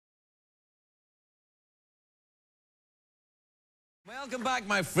Welcome back,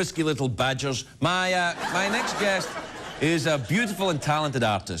 my frisky little badgers. My next guest is a beautiful and talented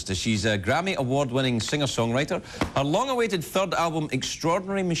artist. She's a Grammy award-winning singer-songwriter. Her long-awaited third album,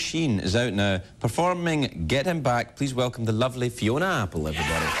 Extraordinary Machine, is out now. Performing Get Him Back, please welcome the lovely Fiona Apple,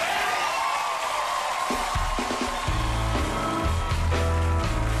 everybody.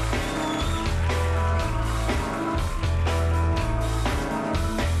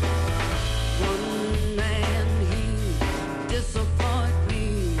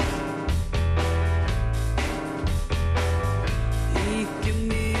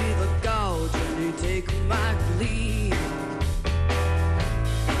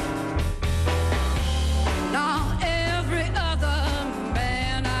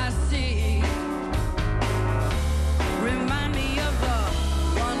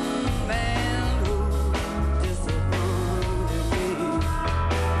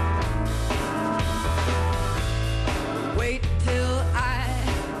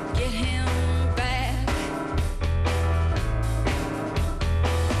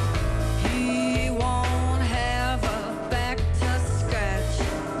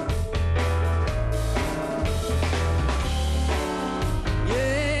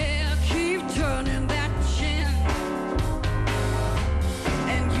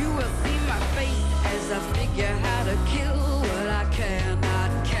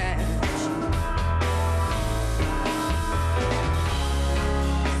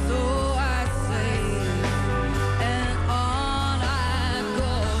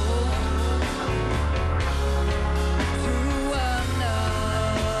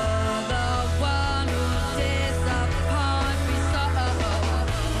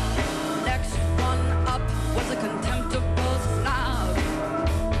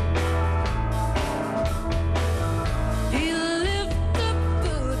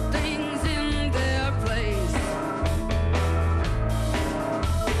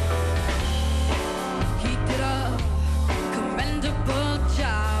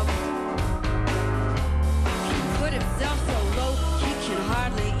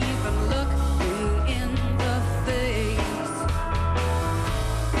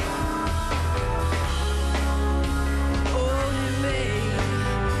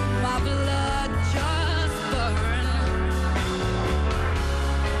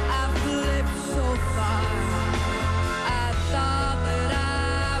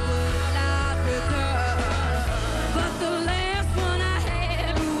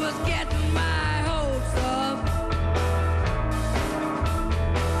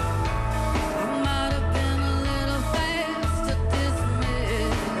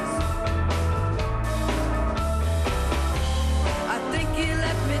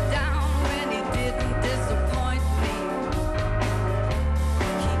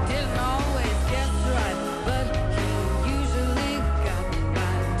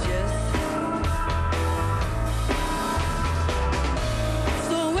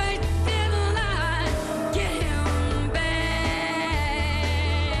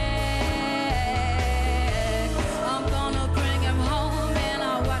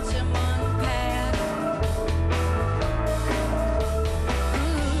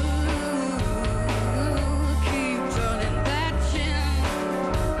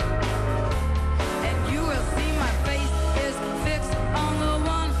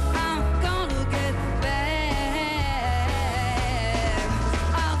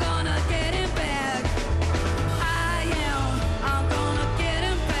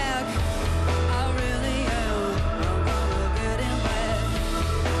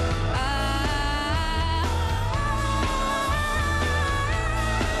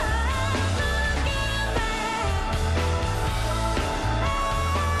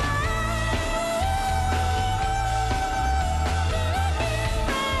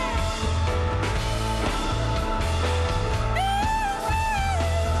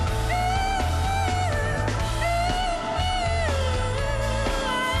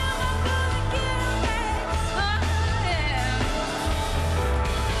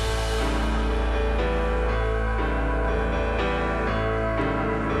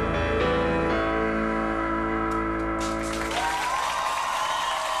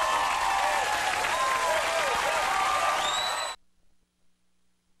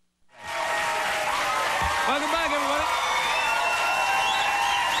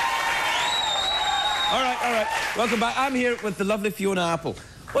 All right. Welcome back. I'm here with the lovely Fiona Apple.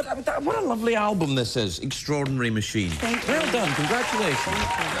 What a lovely album this is, Extraordinary Machine. Thank you. Well done, congratulations.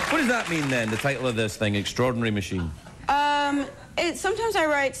 What does that mean then, the title of this thing, Extraordinary Machine? Sometimes I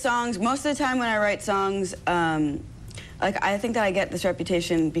write songs. Most of the time when I write songs, like, I think that I get this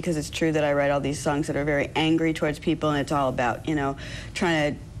reputation because it's true that I write all these songs that are very angry towards people, and it's all about, you know,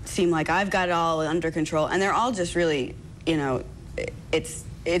 trying to seem like I've got it all under control, and they're all just really, you know,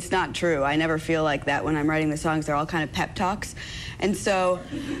 it's not true. I never feel like that when I'm writing the songs. They're all kind of pep talks, and so.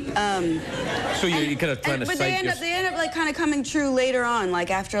 So you kind of trying to. But they end up like kind of coming true later on.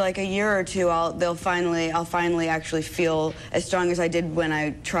 Like after like a year or two, I'll finally actually feel as strong as I did when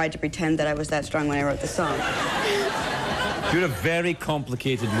I tried to pretend that I was that strong when I wrote the song. You're a very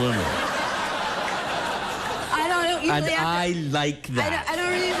complicated woman. I don't usually. And I like that. I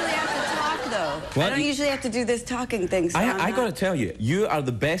don't usually have to talk though. What? I don't usually have to do this talking thing. So I got to tell you, you are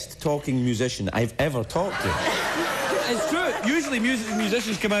the best talking musician I've ever talked to. It's true. Usually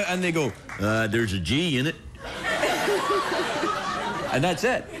musicians come out and they go, there's a G in it. And that's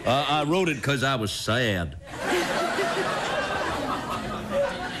it. I wrote it because I was sad.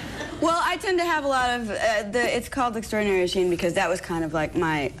 Well, I tend to have a lot of, it's called Extraordinary Machine because that was kind of like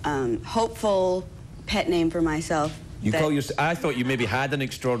my hopeful pet name for myself. You call yourself, I thought you maybe had an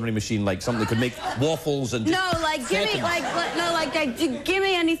extraordinary machine, like something that could make waffles and just No, like, give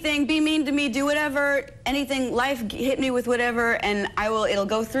me anything, be mean to me, do whatever, anything, life hit me with whatever, and it'll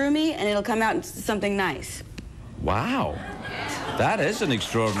go through me, and it'll come out into something nice. Wow. That is an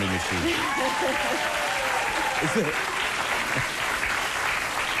extraordinary machine.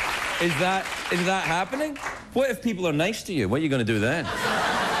 Is that happening? What if people are nice to you? What are you going to do then?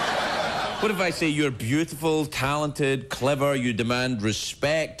 What if I say you're beautiful, talented, clever, you demand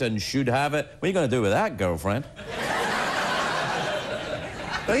respect and should have it? What are you going to do with that, girlfriend?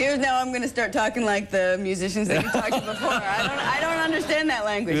 Well, here's now I'm going to start talking like the musicians that you talked to before. I don't understand that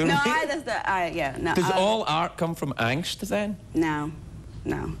language. No, no. Does all art come from angst then? No,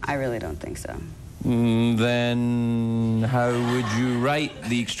 I really don't think so. Then how would you write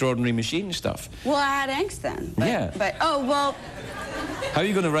the Extraordinary Machine stuff? Well, I had angst then. But, oh, well... How are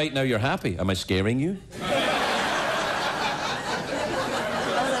you going to write now you're happy? Am I scaring you? A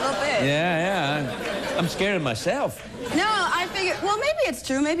little bit. Yeah. I'm scaring myself. No, I figure, well, maybe it's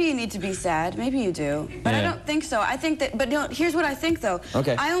true. Maybe you need to be sad. Maybe you do. But I don't think so. I think that, but no, here's what I think, though.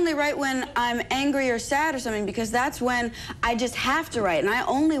 Okay. I only write when I'm angry or sad or something because that's when I just have to write. And I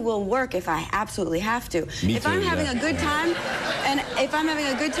only will work if I absolutely have to. If I'm having a good time, and if I'm having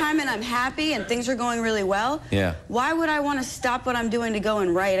a good time and I'm happy and things are going really well, why would I want to stop what I'm doing to go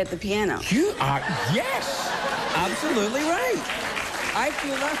and write at the piano? You are, yes, absolutely right. I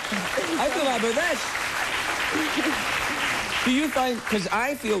feel that about this. Do you find, because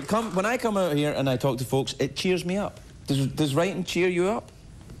I feel, when I come out here and I talk to folks, it cheers me up. Does writing cheer you up?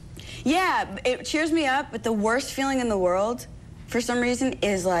 Yeah, it cheers me up, but the worst feeling in the world, for some reason,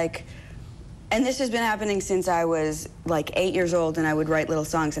 is like, and this has been happening since I was like 8 years old, and I would write little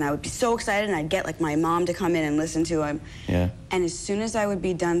songs, and I would be so excited, and I'd get like my mom to come in and listen to them. Yeah. And as soon as I would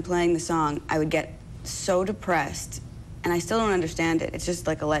be done playing the song, I would get so depressed, and I still don't understand it. It's just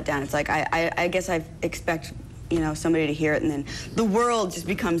like a letdown. It's like, I guess I expect, you know, somebody to hear it, and then the world just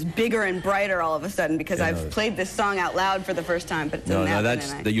becomes bigger and brighter all of a sudden because I've played this song out loud for the first time, but it doesn't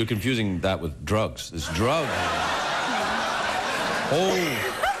happen. You're confusing that with drugs. It's drugs. Whole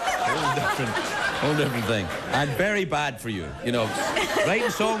different thing. And very bad for you. You know, writing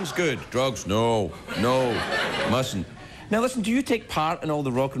songs good. Drugs, no, mustn't. Now listen, do you take part in all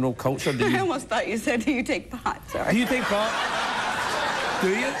the rock and roll culture? I almost thought you said, do you take pot? Sorry. Do you take part? Do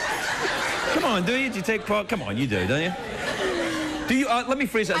you? Come on, do you? Do you take part? Come on, you do, don't you? Do you? Let me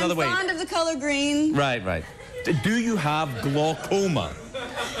phrase it another way. I'm fond of the color green. Right. Do you have glaucoma?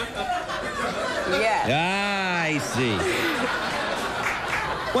 Yeah. I see.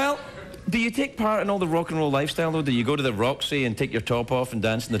 Well, do you take part in all the rock and roll lifestyle, though? Do you go to the Roxy and take your top off and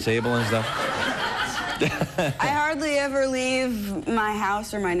dance on the table and stuff? I hardly ever leave my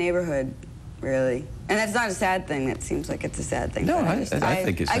house or my neighborhood, really. And that's not a sad thing. That seems like it's a sad thing. No, I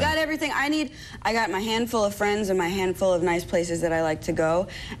think it's sad. I got everything I need. I got my handful of friends and my handful of nice places that I like to go.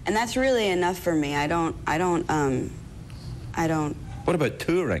 And that's really enough for me. I don't... What about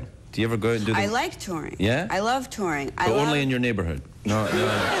touring? Do you ever go out and do that? I like touring. Yeah? I love touring. But only in your neighborhood? No.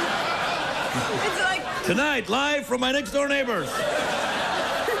 It's like... Tonight, live from my next door neighbors.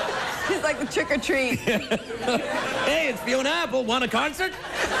 It's like the trick or treat. Hey, it's Fiona Apple. Want a concert?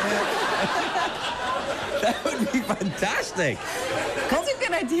 That would be fantastic. That's a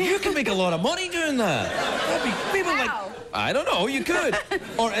good idea. You can make a lot of money doing that. That'd be, people like, I don't know, you could.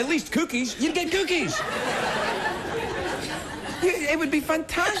 Or at least cookies. You'd get cookies. It would be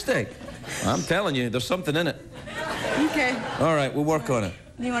fantastic. I'm telling you, there's something in it. Okay. All right, we'll work on it.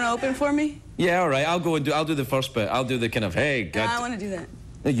 You want to open for me? Yeah, all right. I'll do the first bit. I'll do the kind of, hey, I want to do that.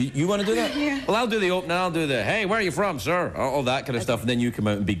 You want to do that? Yeah. Well, I'll do the opening. I'll do the, hey, where are you from, sir? All that kind of stuff, and then you come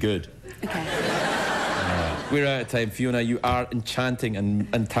out and be good. Okay. We're out of time. Fiona, you are enchanting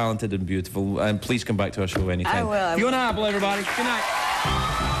and talented and beautiful. And please come back to our show anytime. I will. Fiona Apple, everybody. Good night.